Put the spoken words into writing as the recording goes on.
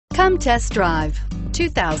Come test drive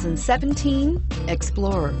 2017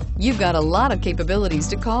 Explorer. You've got a lot of capabilities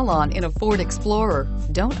to call on in a Ford Explorer.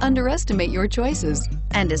 Don't underestimate your choices,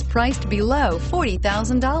 and is priced below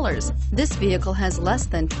 $40,000. This vehicle has less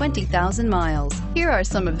than 20,000 miles. Here are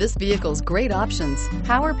some of this vehicle's great options: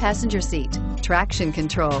 power passenger seat, traction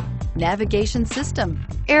control, navigation system,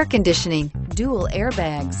 air conditioning, dual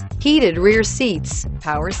airbags, heated rear seats,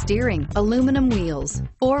 power steering, aluminum wheels,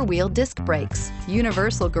 four-wheel disc brakes,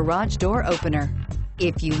 universal garage door opener.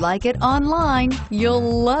 If you like it online, you'll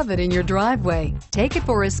love it in your driveway. Take it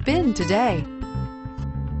for a spin today.